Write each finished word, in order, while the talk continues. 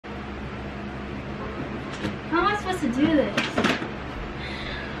How am I supposed to do this?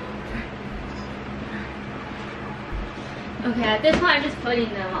 Okay, at this point I'm just putting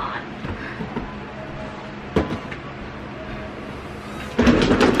them on.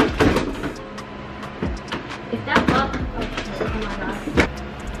 If that up, okay, oh my god.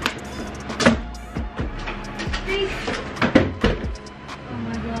 Oh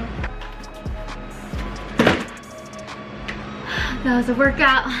my god. That was a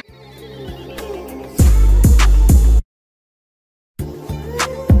workout.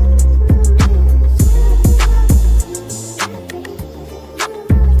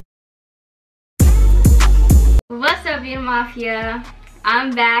 What's up, Beauty Mafia?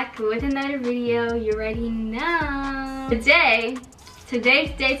 I'm back with another video. You already know. Today,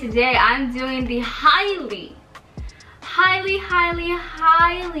 I'm doing the highly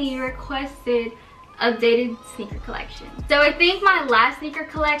requested updated sneaker collection. So I think my last sneaker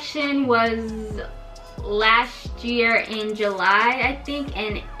collection was last year in July, I think,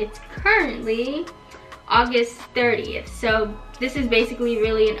 and it's currently August 30th. So this is basically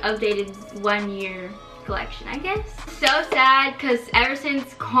really an updated 1 year collection, I guess. So sad because ever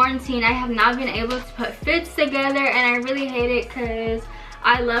since quarantine I have not been able to put fits together, and I really hate it because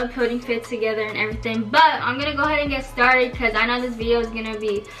I love putting fits together and everything. But I'm gonna go ahead and get started because I know this video is gonna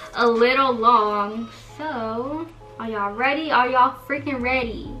be a little long. So are y'all ready? Are y'all freaking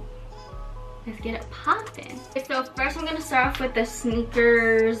ready? Let's get it poppin'. Okay, so first I'm gonna start off with the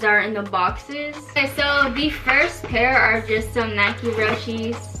sneakers that are in the boxes. Okay, so the first pair are just some Nike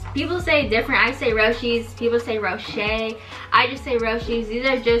Roshis. People say different. I say Roshis, people say Roche. I just say Roshis. These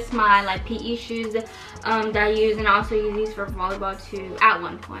are just my like PE shoes that I use, and I also use these for volleyball too. At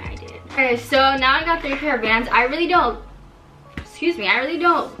one point I did. Okay, so now I got 3 pair of Vans. I really don't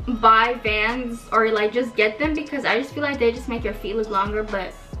buy Vans or like just get them because I just feel like they just make your feet look longer,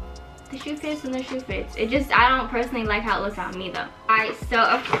 but the shoe fits and the shoe fits. It just, I don't personally like how it looks on me though. Alright, so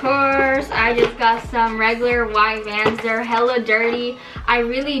of course I just got some regular white Vans. They're hella dirty. I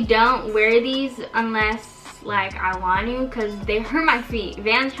really don't wear these unless like I want to because they hurt my feet.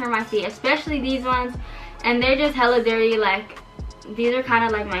 Vans hurt my feet, especially these ones, and they're just hella dirty. Like these are kind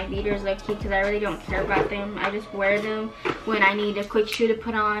of like my beaters low key because I really don't care about them. I just wear them when I need a quick shoe to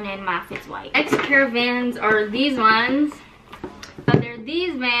put on and my outfit's white. Next pair of Vans are these ones. So they're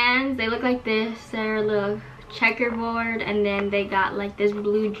these Vans. They look like this. They're a little checkerboard, and then they got like this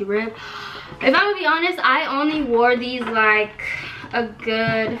blue drip. If I'm gonna be honest, I only wore these like a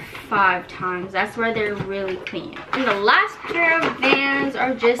good 5 times. That's where they're really clean. And the last pair of Vans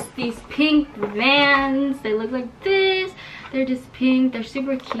are just these pink Vans. They look like this. They're just pink. They're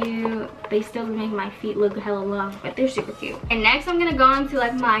super cute. They still make my feet look hella long, but they're super cute. And next I'm gonna go on to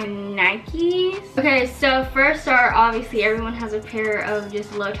like my Nikes. Okay, so first are obviously everyone has a pair of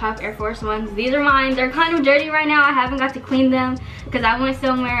just low top Air Force Ones. These are mine. They're kind of dirty right now. I haven't got to clean them because I went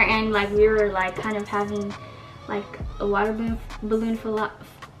somewhere and like we were like kind of having like a water balloon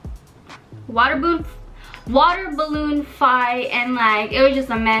fight, and like it was just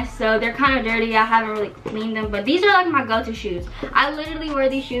a mess, so they're kind of dirty. I haven't really cleaned them, but these are like my go-to shoes. I literally wear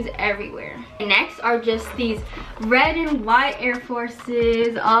these shoes everywhere. And next are just these red and white Air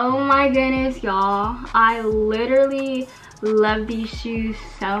Forces. Oh my goodness, y'all, I literally love these shoes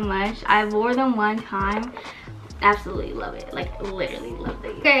so much. I wore them one time, absolutely love it, like literally love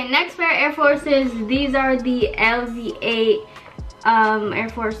it. Okay, next pair of Air Forces. These are the LV8 Air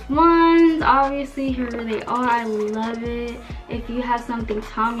Force Ones. Obviously here they are. I love it. If you have something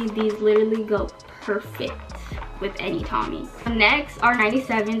Tommy, these literally go perfect with any Tommy. Next are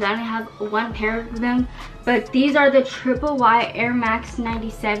 97s. I only have 1 pair of them, but these are the triple white Air Max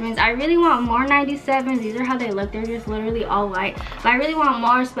 97s. I really want more 97s. These are how they look. They're just literally all white, but I really want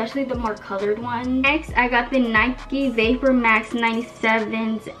more, especially the more colored ones. Next I got the Nike Vapor Max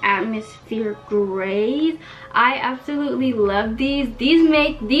 97s Atmosphere Grays. I absolutely love these. These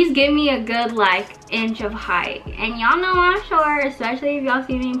give me a good like inch of height, and y'all know I'm short. Especially if y'all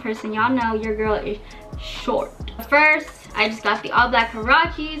see me in person, y'all know your girl is short. First I just got the all black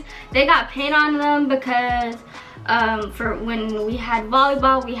Hirachis. They got paint on them because for when we had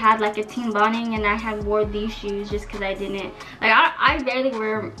volleyball, we had like a team bonding, and I had wore these shoes just because I didn't like, I barely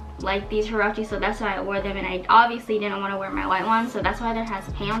wear like these Hirachis, so that's why I wore them, and I obviously didn't want to wear my white ones, so that's why there has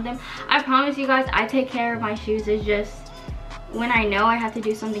paint on them. I promise you guys, I take care of my shoes. It's just when I know I have to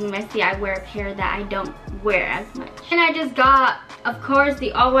do something messy, I wear a pair that I don't wear as much. And I just got, of course,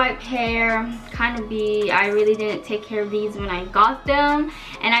 the all white pair. I really didn't take care of these when I got them,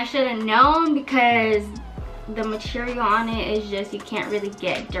 and I should have known because the material on it is just, you can't really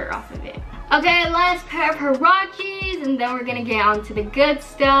get dirt off of it. Okay, last pair of Hirachis, and then we're gonna get on to the good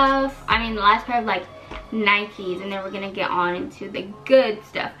stuff. I mean, the last pair of like Nikes, and then we're gonna get on into the good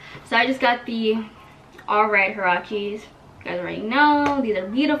stuff. So I just got the all red Huaraches. You guys already know these are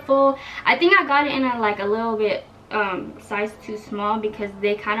beautiful. I think I got it in a little bit size too small because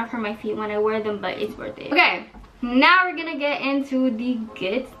they kind of hurt my feet when I wear them, but it's worth it. Okay, now we're gonna get into the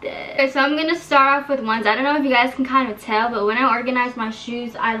good stuff. Okay, so I'm gonna start off with ones. I don't know if you guys can kind of tell, but when I organize my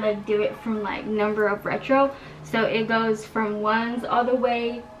shoes, I like do it from like number of retro. So it goes from ones all the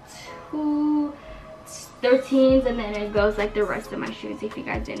way to 13s, and then it goes like the rest of my shoes, if you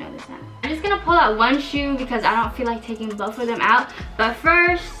guys didn't know this. I'm just gonna pull out one shoe because I don't feel like taking both of them out. But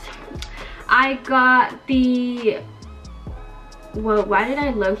first, I got the, whoa, why did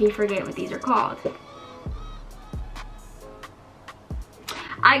I low-key forget what these are called?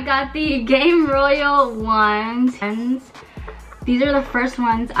 I got the Game Royal ones. These are the first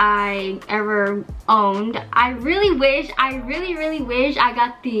ones I ever owned. I really wish I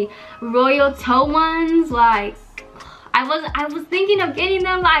got the Royal Toe ones. Like, I was thinking of getting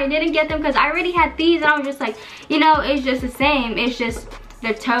them, but I didn't get them because I already had these, and I was just like, you know, it's just the same. It's just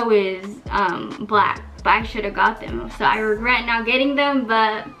the toe is black, but I should have got them. So I regret not getting them,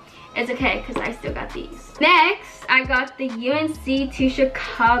 but it's okay because I still got these. Next, I got the UNC to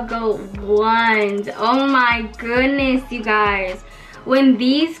Chicago ones. Oh my goodness, you guys. When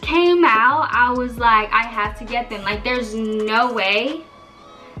these came out, I was like, I have to get them. Like, there's no way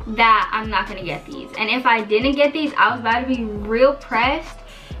that I'm not gonna get these. And if I didn't get these, I was about to be real pressed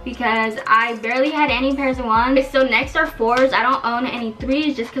because I barely had any pairs of ones. So next are 4s. I don't own any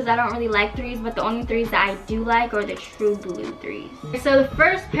 3s just because I don't really like 3s, but the only 3s that I do like are the true blue 3s. So the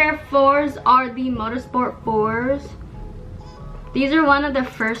first pair of 4s are the Motorsport 4s. These are one of the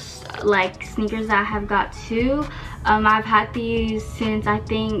first like sneakers that I have got too. I've had these since I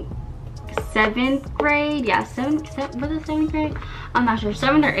think 7th grade. Yeah, was it 7th grade? I'm not sure,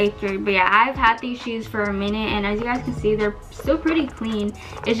 7th or 8th grade. But yeah, I've had these shoes for a minute, and as you guys can see, they're still pretty clean.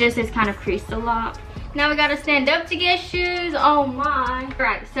 It's just it's kind of creased a lot. Now we gotta stand up to get shoes. Oh my.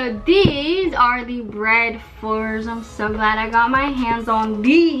 Alright, so these are the Bread 4s. I'm so glad I got my hands on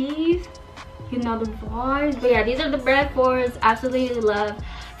these. You know the vibes. But yeah, these are the Bread 4s. Absolutely love.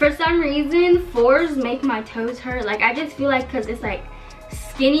 For some reason, 4s make my toes hurt. Like, I just feel like because it's like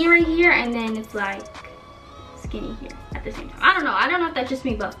skinny right here, and then it's like skinny here at the same time. I don't know if that's just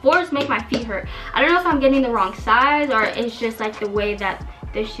me, but 4s make my feet hurt. I don't know if I'm getting the wrong size or it's just like the way that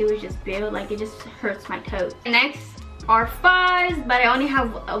the shoe is just built. Like, it just hurts my toes. Next are 5s, but I only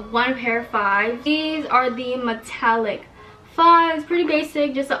have one pair of 5s. These are the metallic 5s. Pretty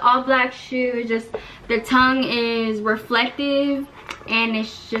basic, just an all black shoe. Just the tongue is reflective, and it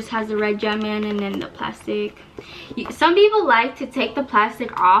just has the red gem in, and then the plastic. Some people like to take the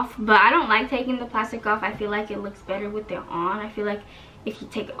plastic off, but I don't like taking the plastic off. I feel like it looks better with it on. I feel like if you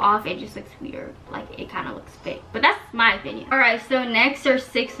take it off, it just looks weird. Like, it kind of looks fake, but that's my opinion. All right, so next are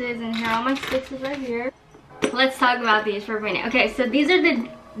 6s, and here are all my 6s right here. Let's talk about these for a minute. Okay, so these are the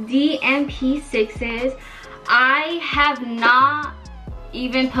DMP 6s. I have not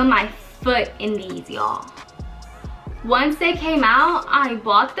even put my foot in these, y'all. Once they came out, I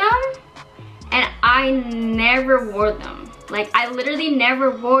bought them, and I never wore them. Like, I literally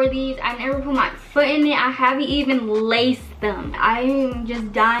never wore these. I never put my foot in it. I haven't even laced them. I'm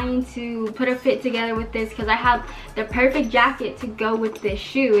just dying to put a fit together with this because I have the perfect jacket to go with this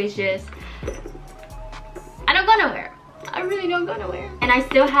shoe. It's just, I don't go nowhere. I really don't go nowhere. And I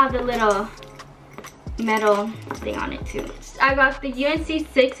still have the little metal thing on it too. I got the UNC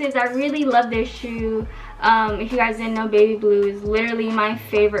 6s. I really love this shoe. If you guys didn't know, baby blue is literally my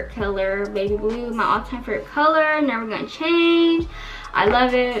favorite color. Baby blue, my all-time favorite color. Never gonna change. I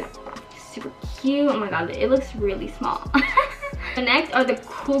love it. Super cute. Oh my god, it looks really small. The next are the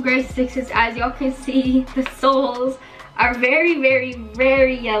cool gray 6s. As y'all can see, the soles are very, very,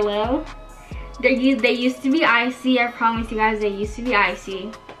 very yellow. They used to be icy. I promise you guys, they used to be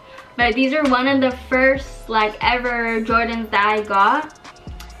icy. But these are one of the first like ever Jordans that I got,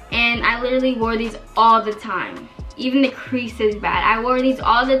 and I literally wore these all the time. Even the crease is bad. I wore these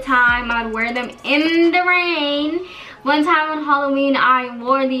all the time. I'd wear them in the rain. One time on Halloween, I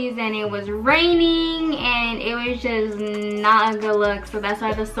wore these and it was raining, and it was just not a good look. So that's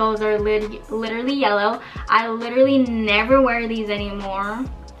why the soles are literally yellow. I literally never wear these anymore.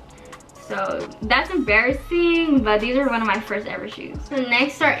 So that's embarrassing, but these are one of my first ever shoes. So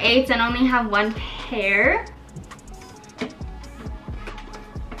next are 8s, and I only have one pair.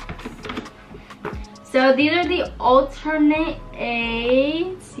 So these are the alternate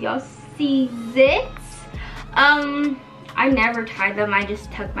 8s. Y'all see it? I never tied them. I just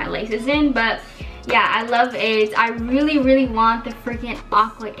tucked my laces in, but yeah, I love AIDS. I really want the freaking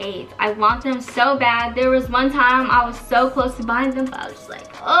Aqua AIDS. I want them so bad. There was one time I was so close to buying them, but I was just like,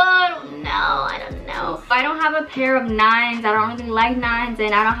 oh, I don't know. I don't have a pair of 9s. I don't really like 9s,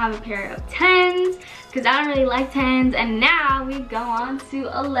 and I don't have a pair of 10s because I don't really like 10s. And now we go on to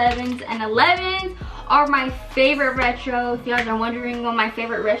 11s, and 11s are my favorite retro. If you guys are wondering what my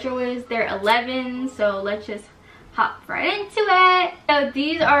favorite retro is, they're 11s. So let's just hop right into it. So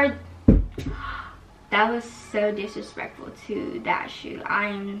these are, that was so disrespectful to that shoe.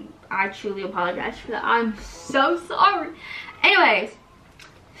 I truly apologize for that. I'm so sorry. Anyways,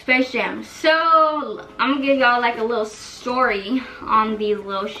 Space Jam. So I'm gonna give y'all like a little story on these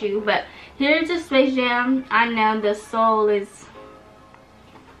little shoes, but here's the Space Jam. I know the sole is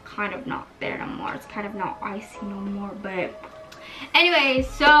kind of not there no more. It's kind of not icy no more, but anyway,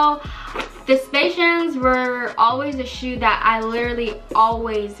 so the Space Jams were always a shoe that I literally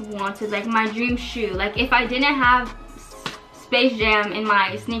always wanted, like my dream shoe. Like if I didn't have Space Jam in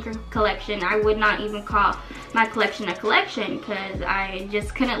my sneaker collection, I would not even call my collection a collection, because I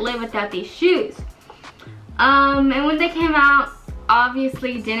just couldn't live without these shoes. And when they came out,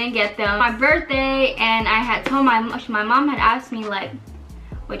 obviously didn't get them. My birthday, and I had told my mom had asked me like,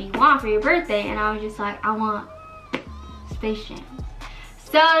 what do you want for your birthday? And I was just like, I want Space Jams.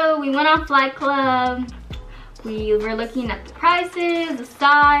 So we went on Flight Club. We were looking at the prices, the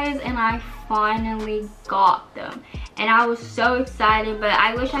size, and I finally got them. And I was so excited, but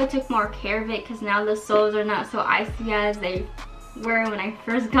I wish I took more care of it, because now the soles are not so icy as they were when I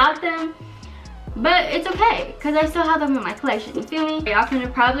first got them. But it's okay, because I still have them in my collection, you feel me? Y'all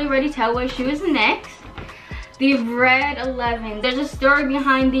can probably already tell what shoe is next. The red 11. There's a story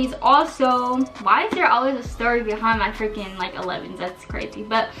behind these also. Why is there always a story behind my freaking like 11s? That's crazy.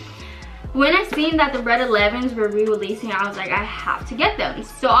 But when I seen that the red 11s were re-releasing, I was like, I have to get them.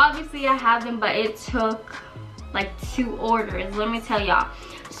 So obviously I have them, but it took like 2 orders, let me tell y'all.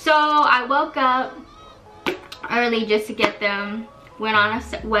 So I woke up early just to get them, went on a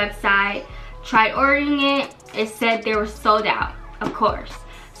website, tried ordering it. It said they were sold out, of course.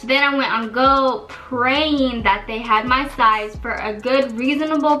 So then I went on Go praying that they had my size for a good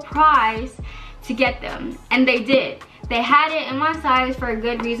reasonable price to get them, and they did. They had it in my size for a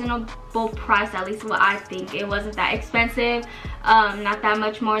good reasonable price, at least what I think. It wasn't that expensive, not that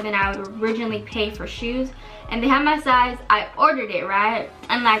much more than I would originally pay for shoes. And they had my size. I ordered it, right?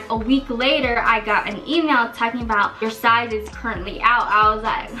 And like a week later, I got an email talking about your size is currently out. I was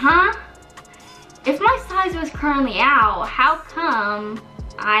like, huh? If my size was currently out, how come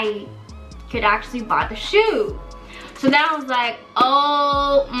I could actually buy the shoe? So then I was like,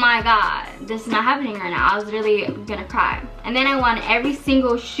 oh my god, this is not happening right now. I was really gonna cry. And then I went every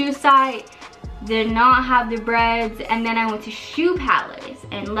single shoe site, did not have the breads. And then I went to Shoe Palace,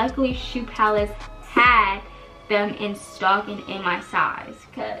 and luckily Shoe Palace had them in stock and in my size,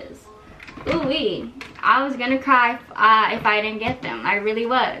 because ooh-wee, I was gonna cry if I didn't get them. I really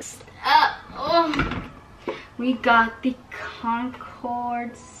was. Oh. We got the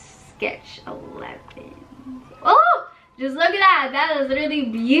Concord Sketch 11. Oh, just look at that. That is really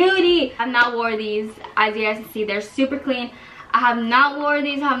beauty. I have not wore these. As you guys can see, they're super clean. I have not wore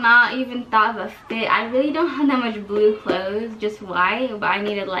these. I have not even thought of a fit. I really don't have that much blue clothes, just white. But I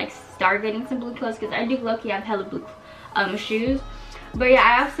need to like start getting some blue clothes, because I do low-key have hella blue shoes. But yeah,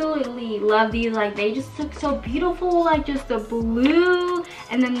 I absolutely love these. Like, they just look so beautiful. Like, just the blue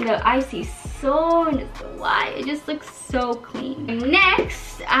and then the icy sole and just the white. It just looks so clean.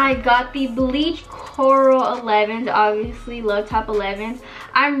 Next, I got the bleach coral 11s. Obviously, low top 11s.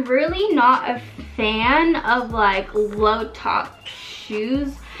 I'm really not a fan of like low top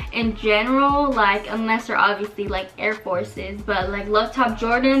shoes in general, like unless they're obviously like Air Forces. But like low top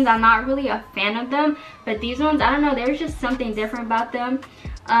Jordans, I'm not really a fan of them. But these ones, I don't know, there's just something different about them.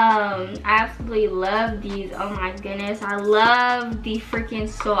 I absolutely love these. Oh my goodness, I love the freaking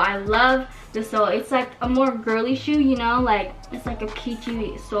sole. I love the sole. It's like a more girly shoe, you know, like it's like a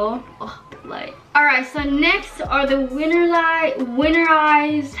peachy sole. Oh, like, all right, so next are the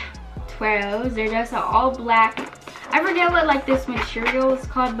winterized 12s. They're just all black. I forget what like this material is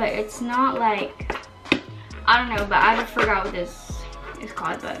called, but it's not like, I don't know, but I just forgot what this is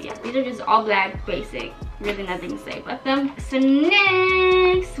called. But yeah, these are just all black, basic, really nothing to say about them. So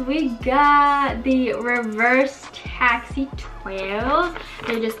next we got the reverse taxi 12s.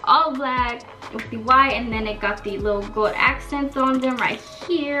 They're just all black with the white, and then it got the little gold accents on them right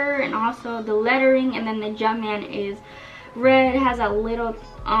here, and also the lettering, and then the Jumpman is red. It has a little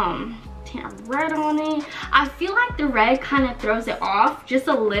red on it. I feel like the red kind of throws it off just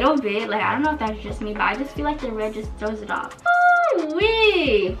a little bit. Like, I don't know if that's just me, but I just feel like the red just throws it off.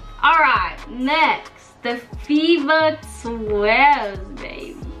 Ooh-wee. Alright, next, the FIFA 12s,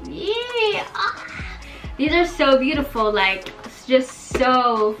 baby. Yeah. These are so beautiful, like, it's just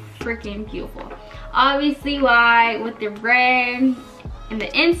so freaking beautiful. Obviously white with the red in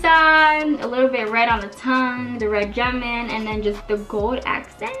the inside, a little bit red on the tongue, the red gemmin, and then just the gold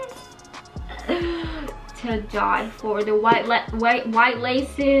accent. To die for. The white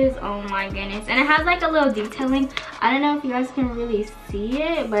laces, oh my goodness. And it has like a little detailing. I don't know if you guys can really see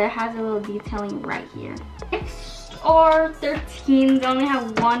it, but it has a little detailing right here. Next are 13s. I only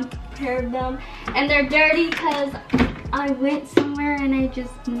have one pair of them, and they're dirty because I went somewhere and I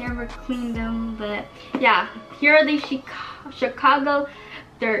just never cleaned them. But yeah, here are the Chicago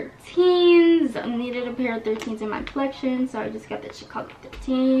 13s. I needed a pair of 13s in my collection, so I just got the Chicago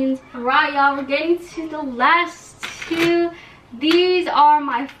 13s. Alright, y'all, we're getting to the last two. These are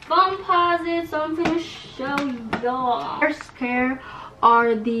my foam posits, so I'm gonna show y'all. First pair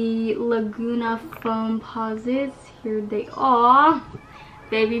are the Laguna foam posits. Here they are.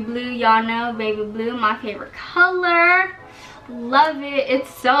 Baby blue, y'all know baby blue, my favorite color. Love it. It's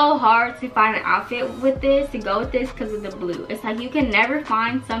so hard to find an outfit with this, to go with this, because of the blue. It's like you can never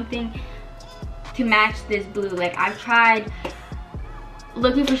find something to match this blue. Like, I've tried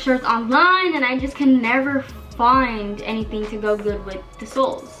looking for shirts online and I just can never find anything to go good with the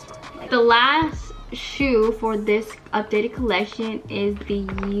soles. The last shoe for this updated collection is the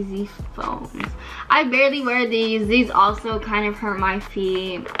Yeezy foams. I barely wear these. These also kind of hurt my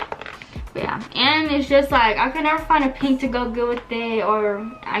feet. But yeah, and it's just like I can never find a pink to go good with it,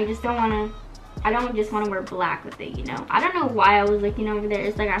 or I just don't want to. I don't just want to wear black with it, you know. I don't know why I was looking over there.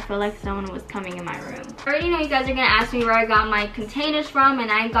 It's like I feel like someone was coming in my room. I already know you guys are gonna ask me where I got my containers from,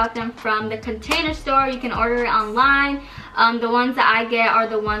 and I got them from the Container Store. You can order it online. The ones that I get are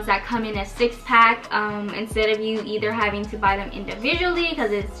the ones that come in a 6-pack, instead of you either having to buy them individually,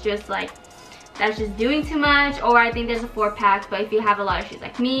 because it's just like that's just doing too much, or I think there's a 4-pack. But if you have a lot of shoes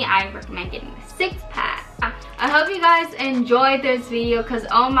like me, I recommend getting the 6-pack. I hope you guys enjoyed this video, because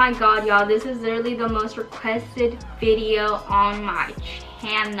oh my god, y'all, this is literally the most requested video on my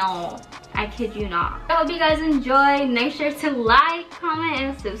channel. I kid you not. I hope you guys enjoyed. Make sure to like, comment,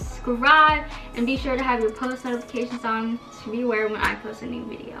 and subscribe, and be sure to have your post notifications on to be aware when I post a new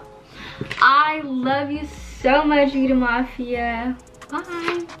video. I love you so much, Vita Mafia.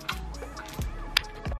 Bye.